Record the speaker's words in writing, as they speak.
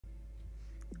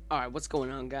Alright, what's going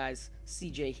on, guys?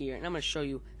 CJ here, and I'm going to show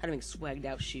you how to make a swagged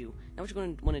out shoe. Now what you're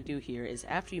going to want to do here is,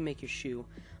 after you make your shoe,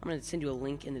 I'm going to send you a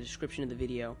link in the description of the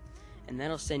video, and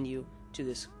that'll send you to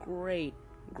this great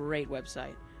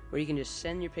website where you can just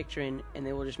send your picture in, and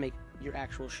they will just make your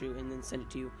actual shoe and then send it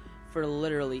to you for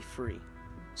literally free.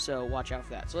 So watch out for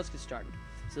that. So let's get started.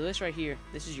 So this right here,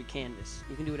 this is your canvas.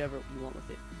 You can do whatever you want with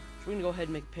it. So we're going to go ahead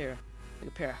and make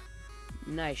a pair of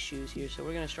nice shoes here. So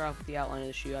we're going to start off with the outline of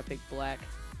the shoe. I picked black.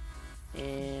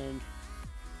 And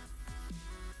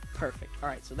perfect.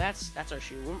 Alright, so that's our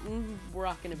shoe. We're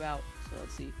rocking about, so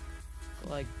let's see,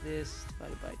 like this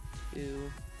divided by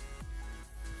 2.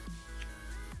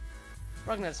 We're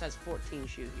rocking about a size 14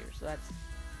 shoe here, so that's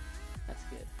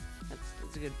good.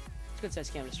 That's a good size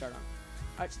canvas to start on.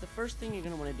 Alright, so the first thing you're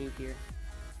gonna want to do here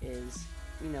is,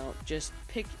 just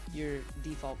pick your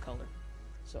default color.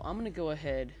 So I'm gonna go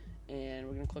ahead and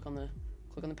we're gonna click on the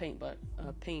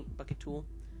paint bucket tool,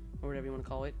 or whatever you want to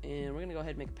call it, and we're going to go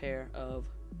ahead and make a pair of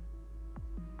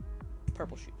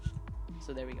purple shoes.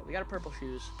 So there we go. We got our purple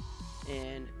shoes,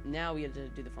 and now we have to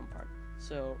do the fun part.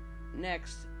 So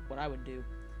next, what I would do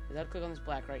is I'd click on this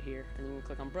black right here, and then we'll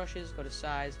click on brushes, go to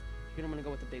size. You're going to want to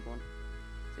go with the big one.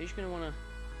 So you're just going to want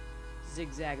to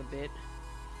zigzag a bit,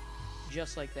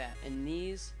 just like that. And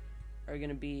these are going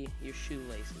to be your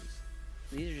shoelaces.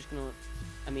 These are just going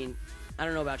to, I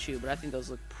don't know about you, but I think those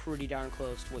look pretty darn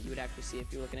close to what you would actually see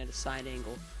if you're looking at a side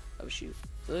angle of a shoe.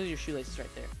 So those are your shoelaces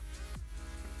right there.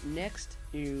 Next,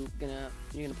 you're gonna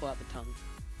pull out the tongue.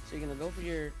 So you're gonna go for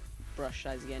your brush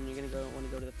size again. You're gonna want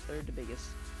to go to the third to biggest.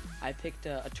 I picked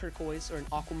a turquoise or an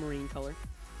aquamarine color.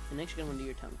 And next, you're gonna want to do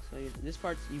your tongue. So this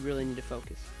part you really need to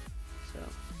focus. So.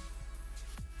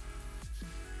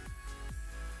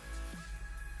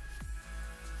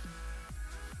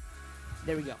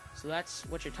 There we go. So that's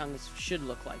what your tongue should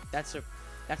look like. That's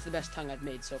the best tongue I've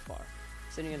made so far.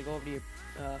 So then you're going to go over to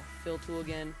your fill tool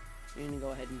again. You're going to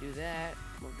go ahead and do that.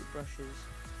 Come over to your brushes.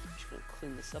 Just going to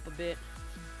clean this up a bit.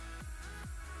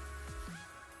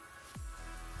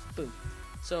 Boom.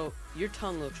 So your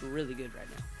tongue looks really good right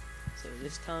now. So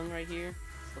this tongue right here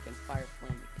is looking fire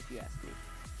flaming, if you ask me.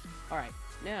 Alright,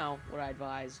 now what I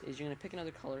advise is you're going to pick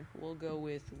another color. We'll go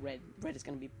with red. Red is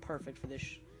going to be perfect for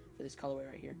this colorway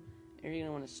right here. And you're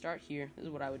going to want to start here. This is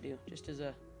what I would do, just as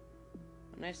a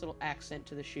nice little accent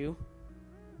to the shoe.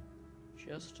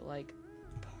 Just like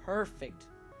perfect.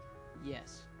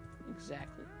 Yes,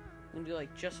 exactly. I'm going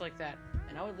to do just like that.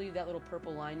 And I would leave that little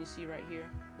purple line you see right here.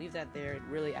 Leave that there. It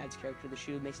really adds character to the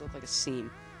shoe. It makes it look like a seam.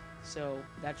 So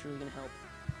that's really going to help.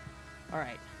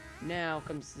 Alright, now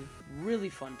comes the really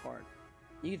fun part.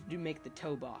 You get to make the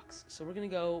toe box. So we're going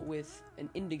to go with an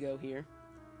indigo here.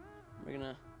 We're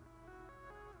going to...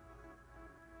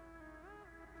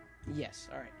 Yes,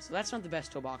 alright. So that's not the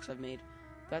best toe box I've made.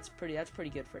 That's pretty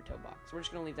good for a toe box. We're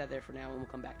just going to leave that there for now, and we'll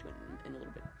come back to it in a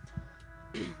little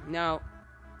bit. Now,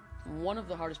 one of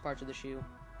the hardest parts of the shoe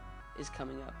is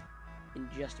coming up in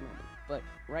just a moment. But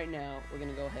right now, we're going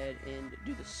to go ahead and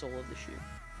do the sole of the shoe.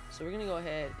 So we're going to go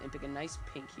ahead and pick a nice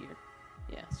pink here.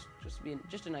 Yes,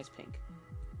 just a nice pink.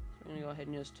 So we're going to go ahead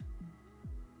and just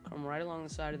come right along the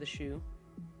side of the shoe.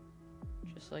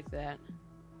 Just like that.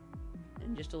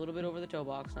 And just a little bit over the toe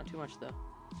box, not too much though.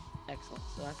 Excellent.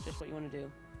 So that's just what you want to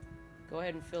do. Go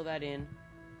ahead and fill that in,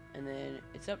 and then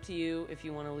it's up to you if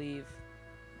you want to leave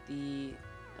the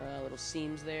little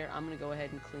seams there. I'm going to go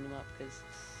ahead and clean them up because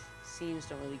seams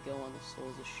don't really go on the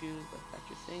soles of shoes, but if that's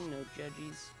your thing, no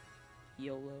judgies.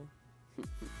 YOLO.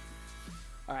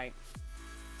 Alright,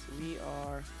 so we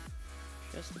are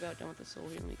just about done with the sole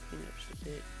here. Let me clean it up just a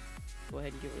bit. Go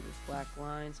ahead and get rid of this black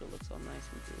line so it looks all nice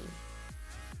and good.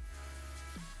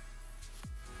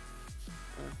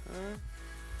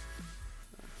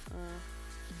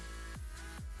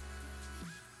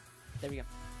 There we go.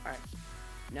 Alright.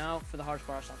 Now for the hardest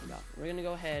part I was talking about. We're going to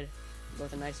go ahead and go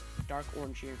with a nice dark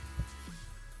orange here.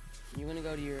 And you're going to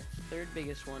go to your third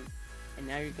biggest one. And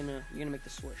now you're gonna make the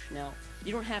swoosh. Now,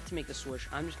 you don't have to make the swoosh.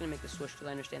 I'm just going to make the swoosh because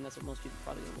I understand that's what most people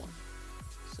probably going to want.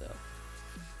 So,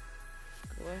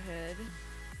 go ahead.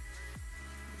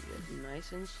 Get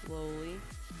nice and slowly.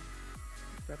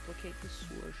 Replicate the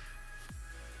swoosh.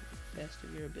 Best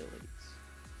of your abilities.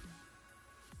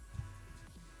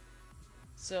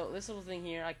 So this little thing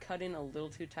here, I cut in a little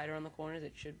too tight around the corners.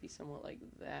 It should be somewhat like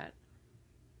that.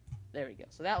 There we go.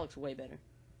 So that looks way better.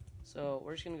 So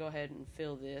we're just going to go ahead and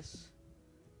fill this.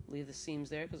 Leave the seams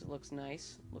there because it looks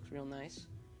nice. It looks real nice.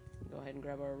 Go ahead and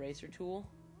grab our eraser tool.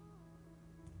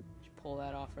 Just pull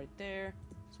that off right there.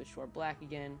 Switch to our black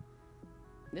again.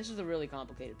 This is the really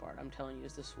complicated part, I'm telling you,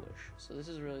 is the swoosh. So this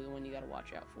is really the one you got to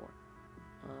watch out for.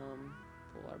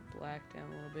 Pull our black down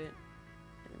a little bit,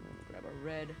 And then we'll grab our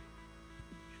red.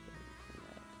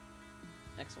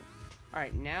 Excellent.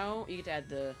 Alright, now you get to add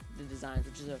the designs,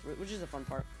 which is a fun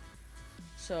part.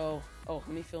 So, let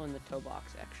me fill in the toe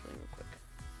box actually real quick.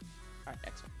 Alright,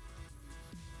 excellent.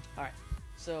 Alright,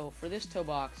 so for this toe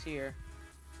box here,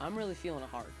 I'm really feeling a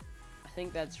heart. I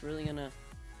think that's really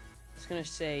it's gonna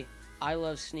say, I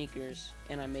love sneakers,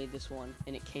 and I made this one,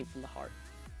 and it came from the heart.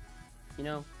 You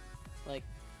know? Like,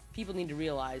 people need to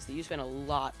realize that you spent a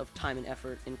lot of time and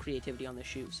effort and creativity on this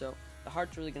shoe, so the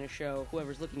heart's really gonna show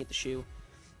whoever's looking at the shoe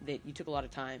that you took a lot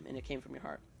of time, and it came from your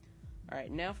heart.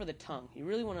 Alright, now for the tongue. You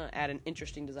really want to add an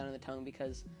interesting design on the tongue,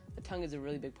 because the tongue is a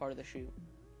really big part of the shoe.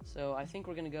 So I think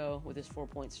we're going to go with this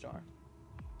 4-point star.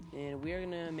 And we are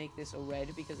going to make this a red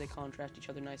because they contrast each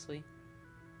other nicely.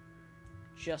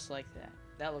 Just like that.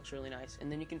 That looks really nice.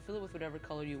 And then you can fill it with whatever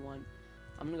color you want.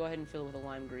 I'm going to go ahead and fill it with a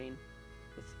lime green.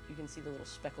 You can see the little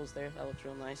speckles there. That looks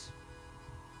real nice.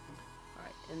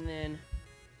 Alright, and then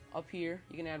up here,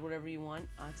 you can add whatever you want.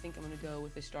 I think I'm going to go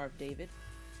with a Star of David.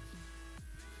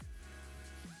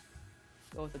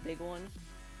 Go with a big one,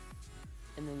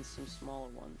 and then some smaller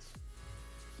ones.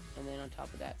 And then on top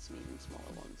of that, some even smaller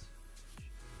ones.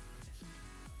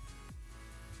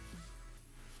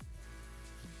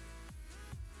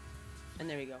 And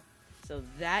there you go. So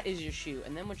that is your shoe.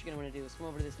 And then what you're going to want to do is come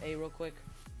over to this A real quick,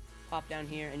 pop down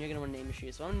here, and you're going to want to name your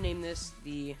shoe. So I'm going to name this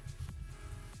the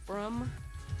From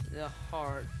the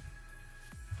Heart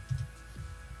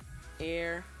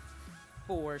Air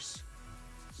Force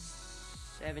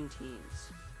 17s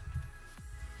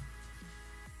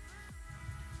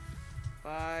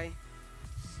by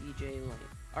CJ Lane.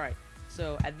 Alright,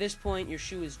 so at this point your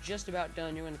shoe is just about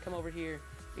done. You're going to come over here,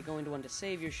 you're going to want to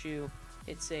save your shoe,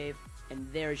 hit save, and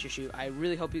there's your shoe. I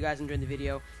really hope you guys enjoyed the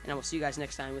video, and I will see you guys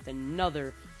next time with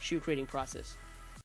another shoe creating process.